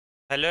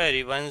Hello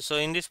everyone. So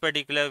in this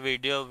particular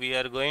video we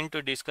are going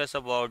to discuss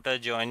about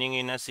joining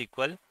in a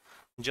SQL.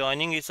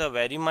 Joining is a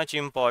very much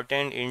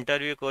important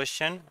interview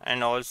question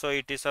and also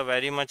it is a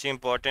very much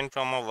important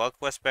from a work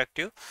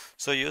perspective.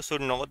 So you should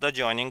know the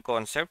joining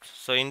concept.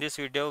 So in this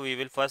video we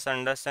will first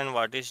understand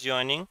what is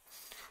joining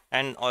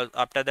and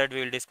after that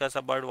we will discuss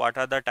about what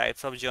are the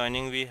types of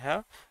joining we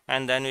have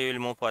and then we will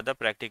move for the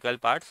practical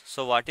parts.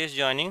 So what is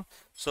joining?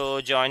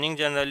 So joining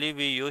generally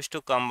we use to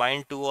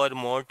combine two or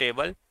more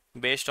table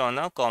based on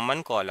a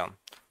common column.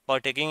 For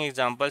taking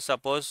example,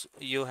 suppose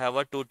you have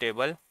a two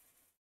table,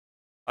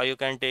 or you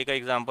can take an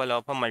example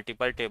of a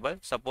multiple table.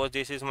 Suppose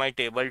this is my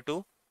table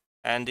 2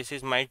 and this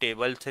is my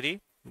table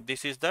 3.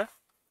 This is the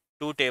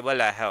two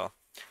table I have.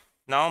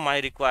 Now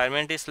my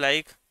requirement is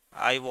like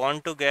I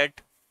want to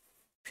get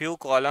few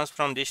columns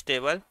from this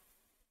table,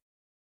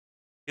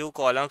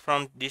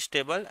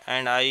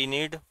 and I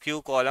need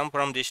few column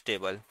from this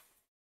table.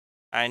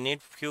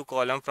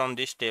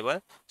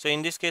 So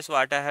in this case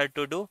what I had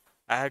to do,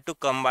 I had to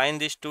combine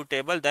these two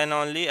table, then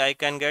only I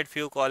can get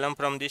few column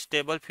from this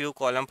table, few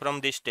column from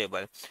this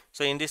table.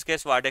 So in this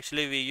case what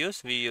actually we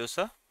use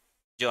a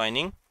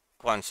joining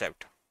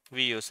concept.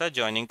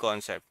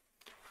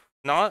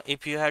 Now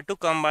if you have to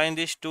combine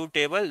these two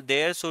table,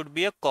 there should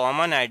be a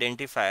common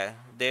identifier.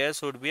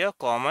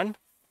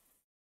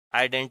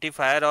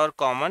 Or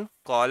common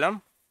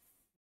column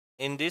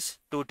in this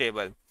two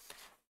table.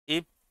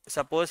 If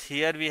suppose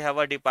here we have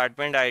a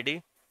department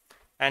ID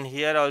and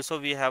here also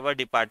we have a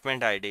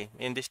department ID,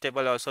 in this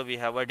table also we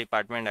have a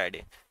department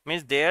ID,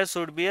 means there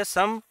should be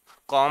some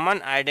common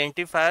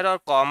identifier or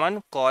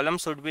common column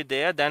should be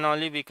there, then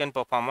only we can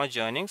perform a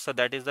joining. So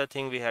that is the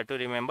thing we have to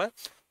remember.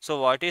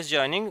 So what is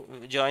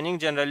joining? Joining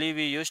generally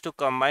we use to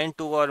combine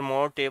two or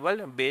more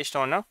table based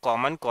on a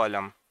common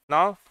column.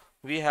 Now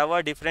we have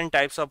a different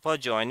types of a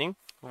joining.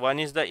 One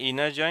is the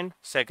inner join,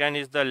 second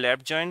is the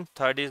left join,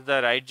 third is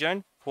the right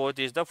join, fourth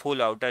is the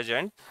full outer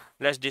join.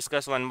 Let's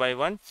discuss one by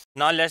one.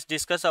 Now let's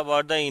discuss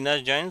about the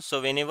inner join.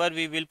 So whenever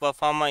we will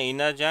perform a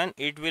inner join,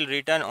 it will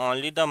return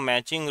only the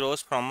matching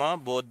rows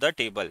from both the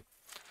table.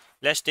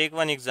 Let's take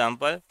one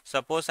example.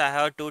 Suppose I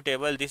have two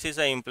table. This is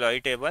a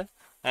employee table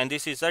and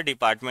this is a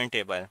department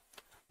table.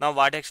 Now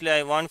what actually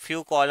I want,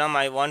 few column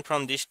I want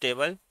from this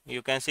table.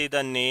 You can see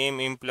the name,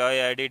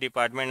 employee ID,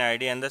 department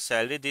ID and the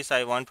salary. This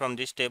I want from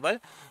this table,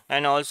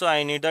 and also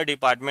I need the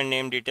department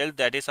name detail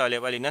that is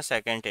available in a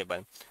second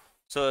table.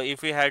 So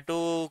if we had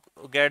to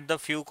get the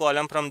few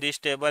column from this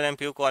table and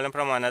few column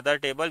from another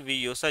table, we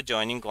use a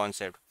joining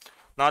concept.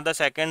 Now the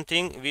second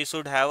thing, we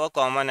should have a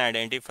common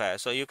identifier.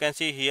 So you can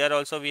see here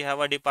also we have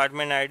a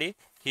department ID.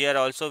 Here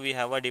also we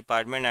have a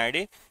department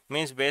ID.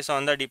 Means based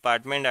on the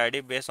department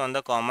ID, based on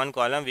the common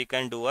column, we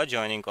can do a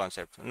joining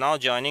concept. Now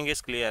joining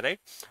is clear, right?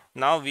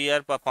 Now we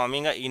are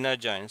performing a inner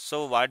join.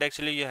 So what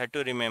actually you have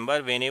to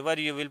remember, whenever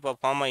you will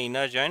perform a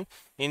inner join,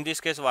 in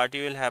this case what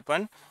will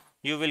happen?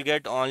 You will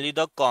get only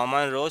the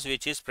common rows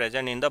which is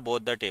present in the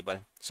both the table.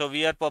 So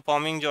we are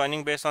performing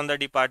joining based on the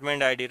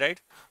department ID, right?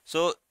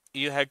 So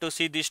you have to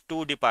see these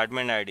two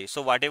department ID.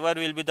 So whatever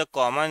will be the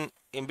common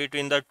in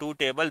between the two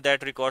table,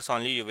 that records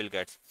only you will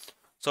get.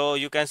 So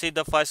you can see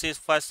the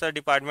first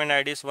department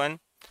ID is 1.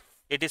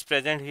 It is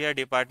present here,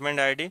 department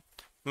ID,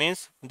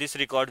 means this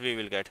record we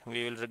will get.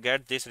 We will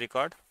get this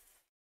record.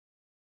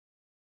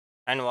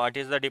 And what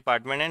is the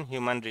department and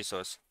human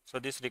resource? So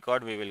this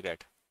record we will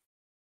get.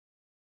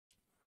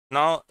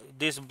 Now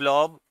this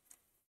blob,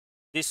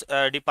 this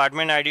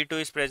department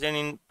ID2 is present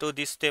into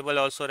this table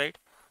also, right?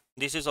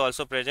 This is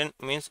also present,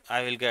 means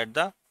I will get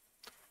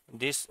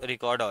this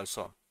record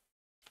also.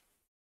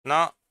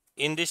 Now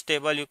in this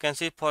table you can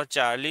see for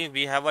Charlie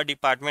we have a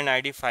department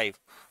ID 5,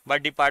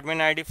 but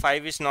department ID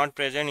 5 is not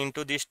present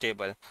into this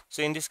table.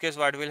 So in this case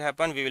what will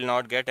happen? We will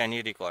not get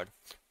any record.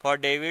 For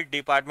David,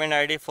 department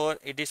ID 4,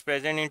 it is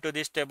present into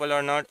this table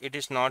or not? It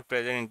is not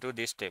present into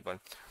this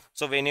table.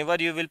 So whenever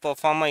you will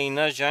perform an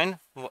inner join,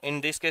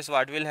 in this case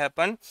what will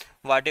happen?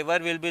 Whatever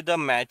will be the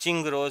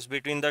matching rows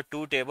between the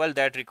two tables,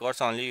 that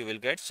records only you will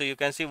get. So you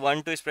can see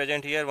 1 2 is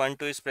present here, 1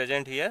 2 is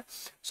present here.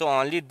 So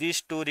only these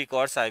two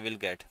records I will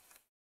get.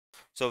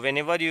 So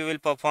whenever you will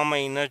perform an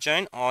inner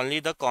join,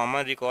 only the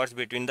common records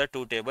between the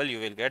two tables you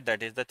will get.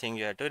 That is the thing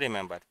you have to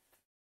remember.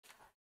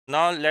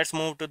 Now let's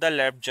move to the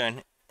left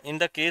join. In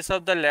the case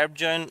of the left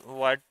join,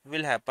 what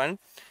will happen?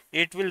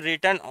 It will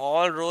return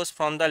all rows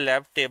from the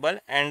left table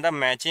and the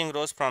matching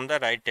rows from the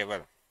right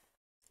table.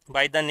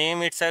 By the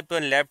name itself, the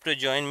left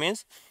join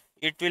means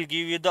it will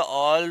give you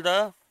all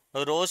the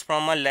rows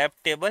from a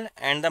left table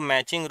and the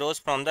matching rows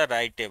from the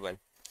right table.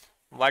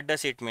 What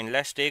does it mean?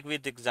 Let's take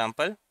with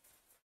example.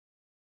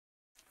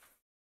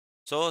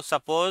 So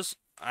suppose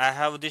I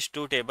have this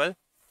two table.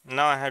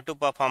 Now I have to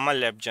perform a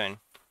left join.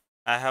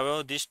 I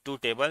have these two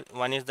table.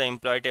 One is the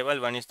employee table,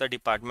 one is the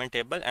department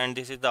table, and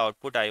this is the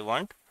output I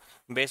want.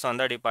 Based on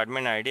the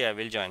department ID I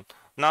will join.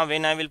 Now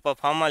when I will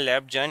perform a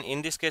left join,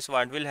 in this case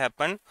what will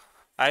happen?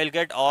 I will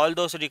get all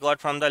those record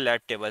from the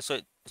left table.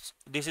 So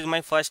this is my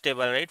first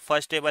table, right?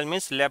 First table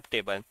means left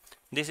table.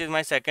 This is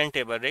my second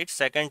table, right?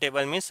 Second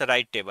table means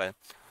right table.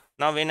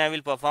 Now when I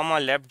will perform a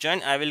left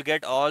join, I will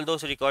get all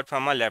those records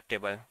from a left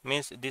table.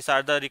 Means these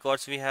are the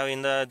records we have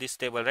in this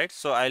table, right?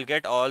 So I'll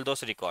get all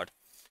those records.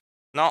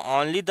 Now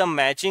only the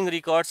matching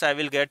records I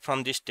will get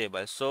from this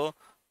table. So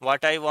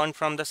what I want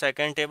from the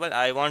second table,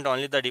 I want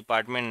only the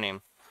department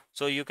name.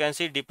 So you can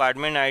see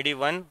department ID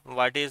 1.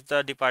 What is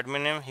the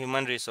department name?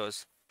 Human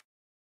resource.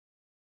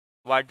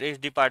 What is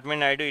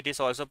department ID? It is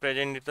also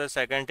present in the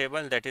second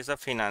table, that is a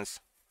finance.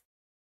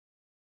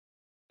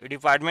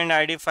 Department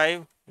ID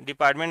 5.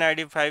 Department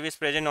ID 5 is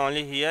present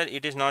only here.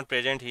 It is not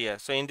present here.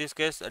 So in this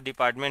case,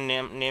 department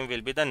name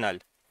will be the null.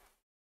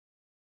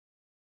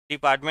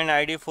 Department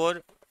ID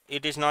 4.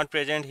 It is not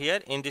present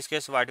here. In this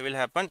case, what will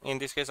happen? In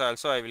this case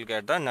also I will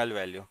get the null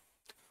value.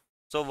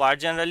 So what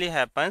generally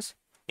happens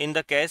in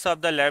the case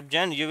of the left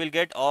join, you will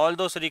get all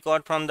those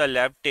records from the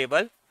left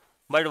table,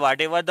 but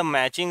whatever the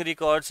matching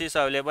records is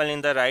available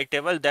in the right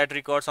table, that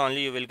records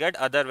only you will get,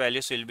 other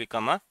values will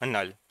become a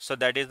null. So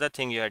that is the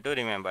thing you have to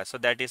remember. So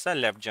that is a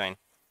left join.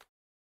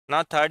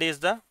 Now third is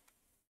the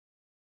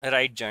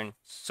right join.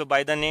 So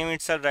by the name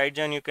itself, right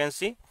join, you can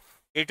see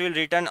it will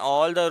return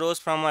all the rows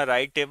from a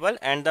right table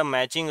and the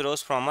matching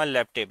rows from a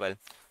left table.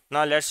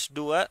 Now let's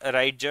do a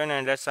right join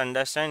and let's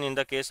understand in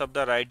the case of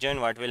the right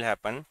join what will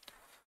happen.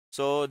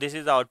 So this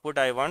is the output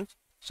I want.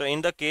 So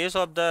in the case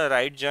of the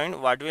right join,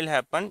 what will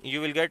happen?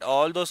 You will get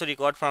all those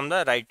records from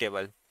the right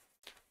table.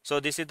 So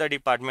this is the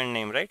department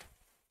name, right?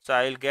 So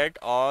I will get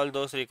all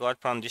those records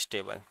from this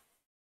table.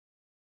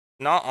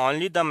 Now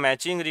only the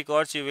matching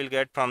records you will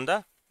get from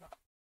the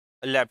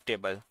left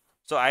table.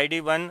 So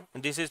ID 1,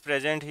 this is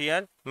present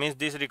here, means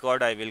this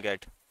record I will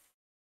get.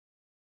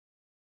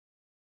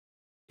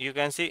 You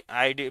can see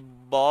ID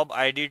Bob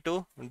ID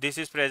 2, this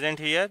is present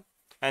here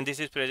and this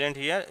is present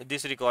here,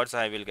 these records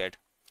I will get.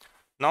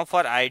 Now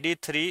for ID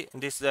 3,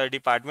 this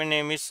department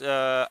name is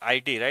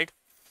IT, right?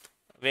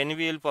 When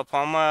we will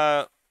perform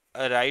a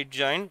right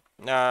join,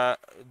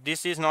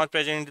 this is not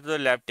present in the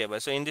left table.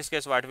 So in this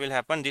case, what will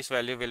happen? This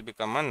value will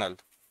become a null.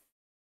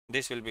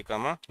 This will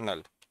become a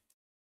null.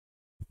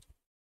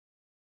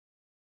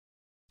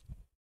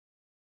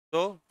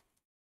 So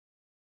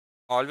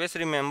always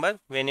remember,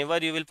 whenever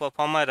you will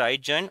perform a right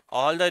join,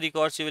 all the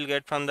records you will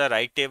get from the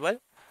right table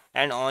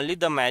and only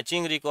the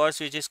matching records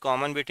which is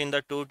common between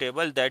the two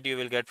tables, that you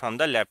will get from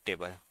the left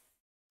table.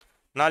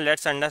 Now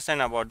let's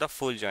understand about the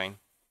full join.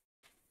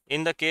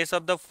 In the case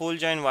of the full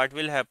join, what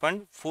will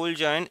happen? Full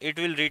join, it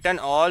will return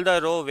all the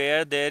row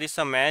where there is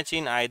a match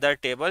in either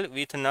table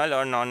with null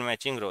or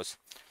non-matching rows.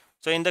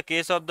 So in the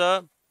case of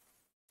the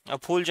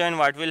full join,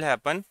 what will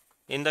happen?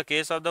 In the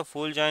case of the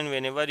full join,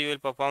 whenever you will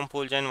perform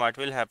full join, what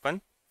will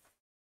happen?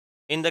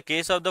 In the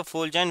case of the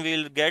full join, we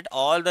will get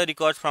all the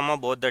records from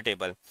both the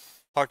table.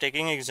 For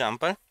taking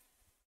example,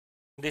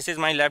 this is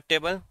my left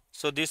table.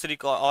 So this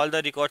all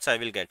the records I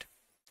will get.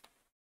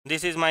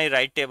 This is my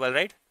right table,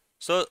 right?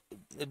 So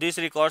these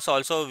records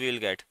also we will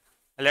get.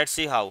 Let's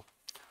see how.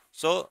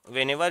 So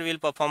whenever we'll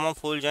perform a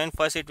full join,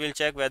 first it will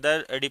check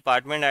whether a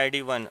department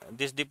ID 1,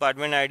 this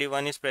department ID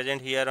 1 is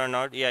present here or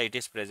not. Yeah, it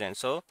is present.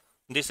 So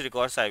this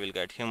records I will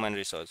get, human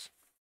resource.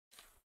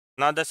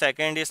 Now the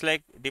second is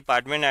like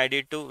department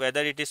ID 2,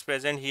 whether it is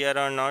present here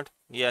or not.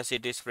 Yes,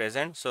 it is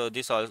present. So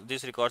this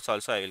records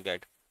also I will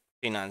get,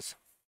 finance.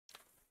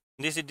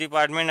 This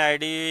department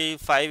ID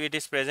 5, it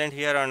is present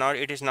here or not.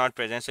 It is not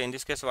present. So in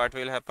this case, what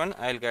will happen?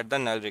 I will get the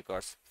null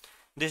records.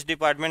 This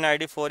department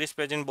ID 4 is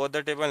present both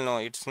the table. No,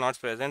 it's not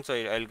present. So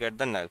I will get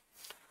the null.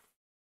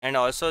 And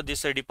also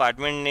this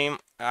department name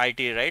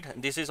IT, right?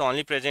 This is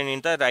only present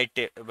in the right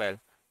table.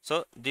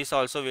 So this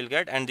also will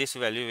get, and this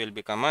value will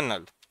become a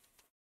null.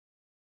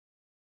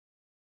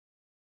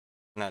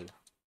 Null.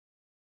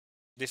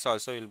 This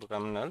also will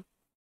become null.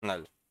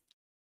 Null.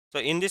 So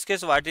in this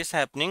case, what is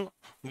happening?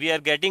 We are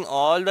getting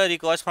all the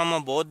records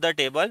from both the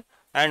table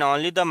and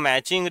only the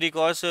matching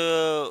records,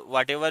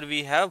 whatever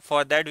we have,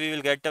 for that we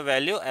will get the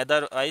value.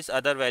 Otherwise,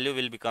 other value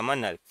will become a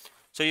null.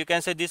 So you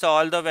can say this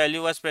all the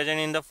value was present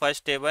in the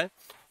first table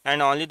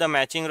and only the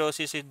matching rows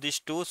is this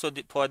 2. So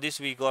for this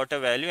we got a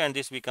value and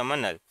this become a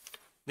null.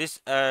 This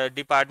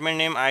department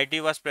name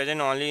IT was present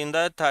only in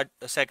the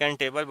second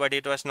table, but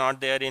it was not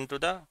there into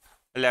the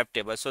left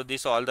table. So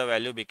this all the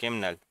value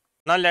became null.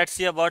 Now let's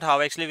see about how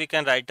actually we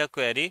can write a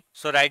query.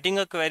 So writing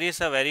a query is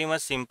very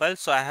much simple.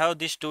 So I have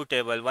these two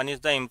tables. One is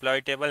the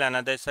employee table,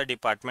 another is the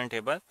department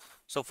table.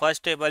 So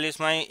first table is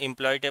my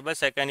employee table,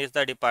 second is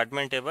the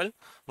department table.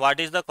 What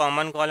is the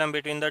common column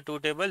between the two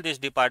tables? This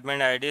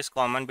department ID is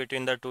common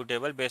between the two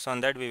tables. Based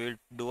on that, we will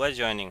do a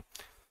joining.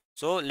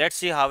 So let's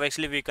see how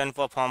actually we can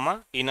perform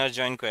a inner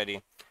join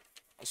query.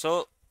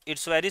 So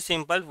it's very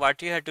simple.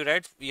 What you have to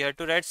write? You have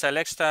to write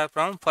select star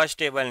from first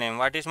table name.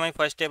 What is my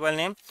first table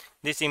name?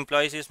 This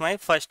employees is my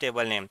first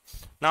table name.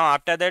 Now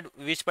after that,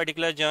 which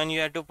particular join you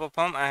have to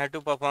perform? I have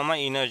to perform a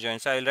inner join.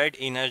 So I will write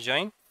inner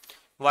join.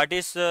 What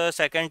is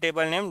second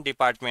table name?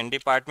 Department.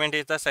 Department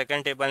is the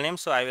second table name.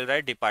 So I will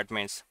write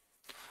departments.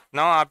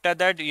 Now after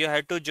that, you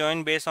have to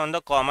join based on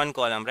the common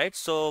column, right?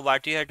 So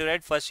what you have to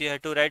write? First you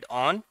have to write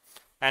on,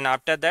 and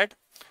after that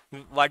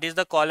what is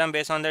the column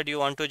based on that you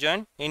want to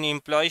join? In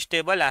employees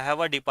table, I have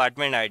a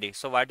department ID.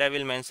 So what I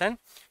will mention,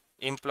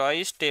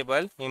 employees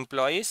table,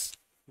 employees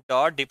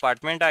dot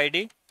department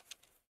ID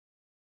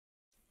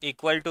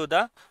equal to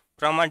the,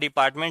 from a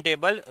department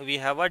table we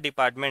have a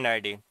department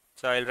ID.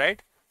 So I'll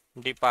write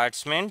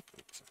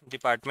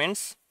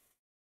departments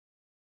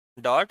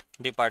dot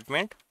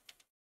department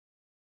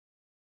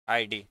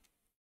ID.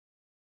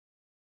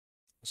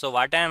 So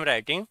what I am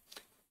writing,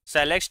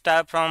 select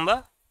star from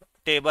the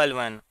table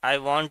 1. I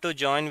want to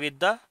join with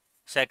the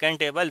second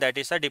table, that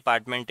is a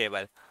department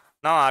table.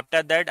 Now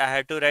after that I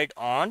have to write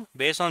on,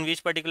 based on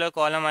which particular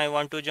column I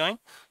want to join.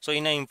 So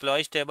in a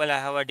employees table I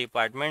have a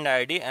department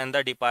ID, and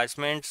the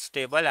departments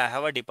table I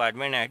have a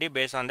department ID.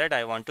 Based on that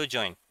I want to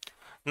join.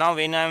 Now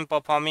when I am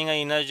performing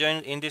a inner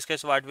join, in this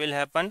case what will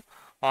happen,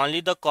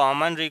 only the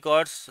common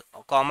records,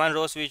 common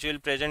rows which will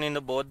present in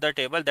the both the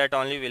table, that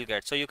only will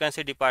get. So you can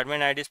see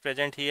department ID is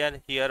present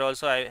here, here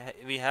also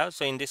we have.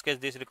 So in this case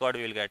this record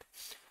will get.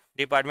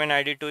 Department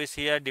ID 2 is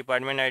here,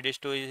 department ID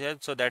 2 is here,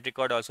 so that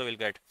record also will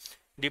get.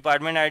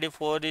 Department ID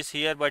 4 is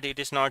here but it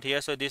is not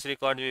here, so this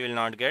record we will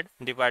not get.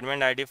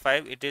 Department ID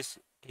 5, it is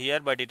here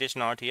but it is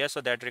not here,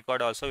 so that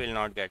record also will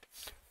not get.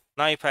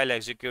 Now if I'll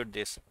execute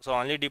this, so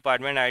only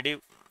department ID,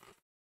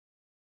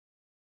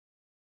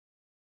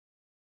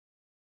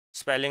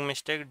 spelling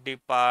mistake,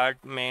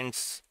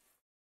 departments.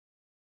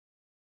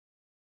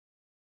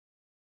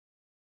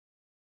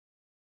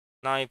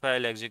 Now if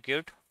I'll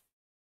execute,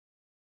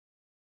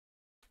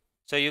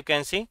 so you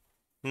can see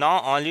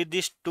now only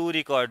these two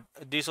record,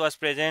 this was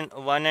present,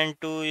 1 and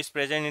 2 is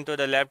present into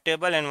the left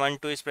table, and 1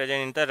 2 is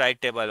present in the right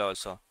table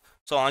also.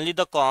 So only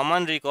the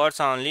common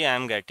records only I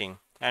am getting,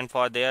 and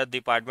for their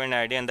department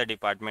ID and the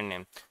department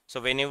name.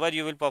 So whenever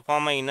you will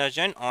perform a inner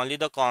join, only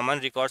the common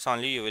records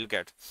only you will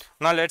get.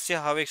 Now let's see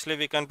how actually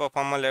we can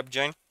perform a left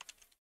join.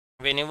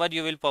 Whenever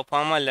you will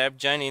perform a left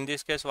join, in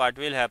this case what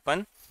will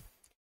happen,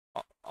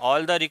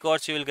 all the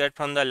records you will get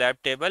from the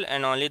left table,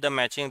 and only the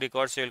matching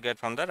records you will get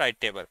from the right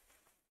table.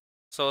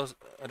 So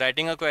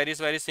writing a query is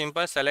very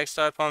simple. Select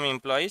star from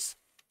employees,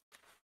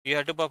 you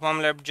have to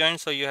perform left join,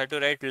 so you have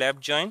to write left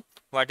join.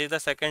 What is the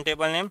second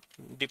table name?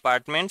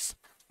 Departments,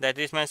 that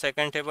is my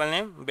second table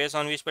name. Based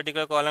on which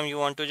particular column you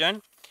want to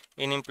join?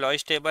 In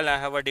employees table I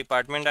have a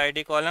department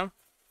ID column,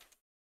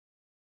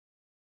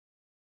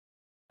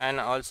 and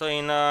also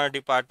in a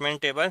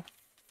department table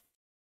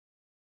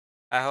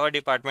I have a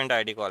department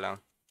ID column.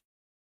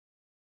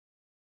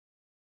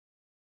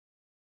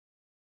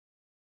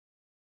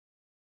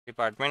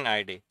 Department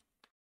ID.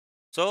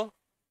 So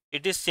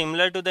it is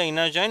similar to the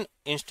inner join.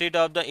 Instead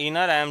of the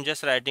inner I am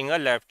just writing a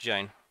left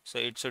join, so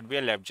it should be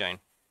a left join.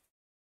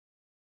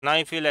 Now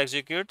if you will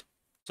execute,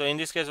 so in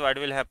this case what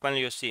will happen,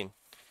 you see,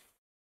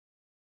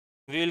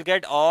 we will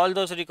get all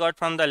those records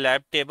from the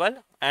left table,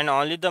 and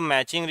only the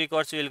matching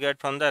records we will get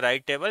from the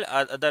right table.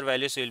 Other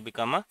values will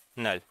become a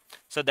null.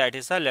 So that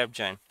is a left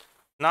join.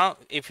 Now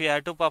if you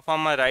have to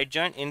perform a right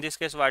join, in this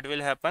case what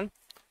will happen,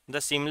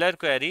 the similar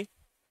query,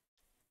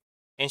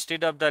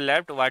 instead of the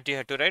left, what you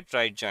have to write,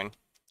 right join.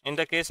 In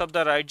the case of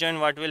the right join,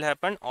 what will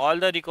happen, all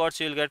the records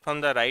you will get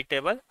from the right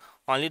table,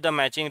 only the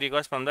matching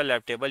records from the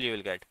left table you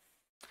will get.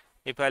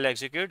 If I'll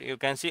execute, you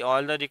can see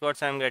all the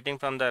records I am getting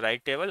from the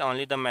right table,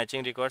 only the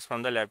matching records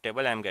from the left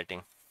table I am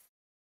getting.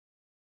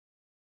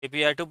 If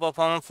you have to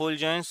perform a full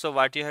join, so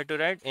what you have to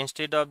write,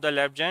 instead of the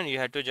left join, you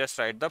have to just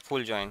write the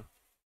full join.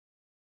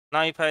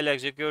 Now if I'll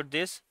execute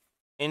this,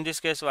 in this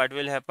case what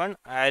will happen,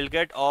 I'll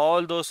get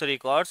all those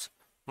records,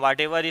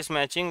 whatever is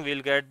matching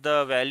will get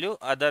the value,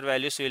 other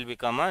values will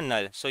become a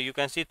null. So you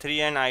can see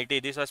 3 and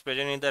IT, this was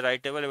present in the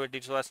right table but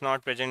it was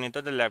not present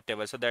into the left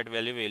table, so that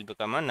value will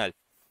become a null.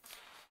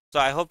 So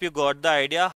I hope you got the idea